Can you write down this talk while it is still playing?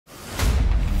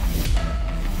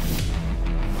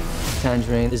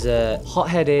Tangerine. There's a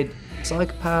hot-headed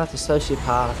psychopath, a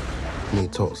sociopath. I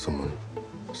need to talk to someone.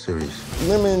 Serious.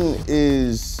 Lemon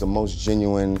is the most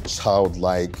genuine,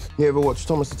 childlike. You ever watch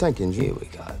Thomas the Tank Engine? Here we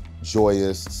go.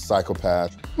 Joyous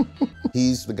psychopath.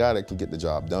 He's the guy that can get the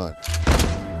job done.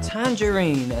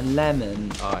 Tangerine and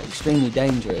Lemon are extremely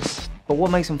dangerous. But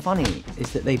what makes them funny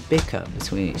is that they bicker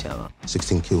between each other.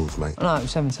 16 kills, mate. No, it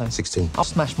was 17. 16. I'll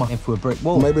smash my head through a brick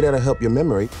wall. Maybe that'll help your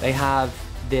memory. They have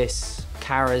this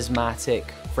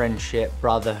charismatic friendship,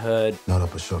 brotherhood. Not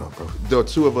up or shut up, bro. The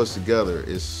two of us together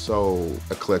is so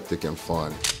eclectic and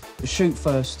fun. Shoot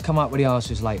first, come up with the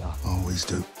answers later. Always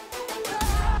do.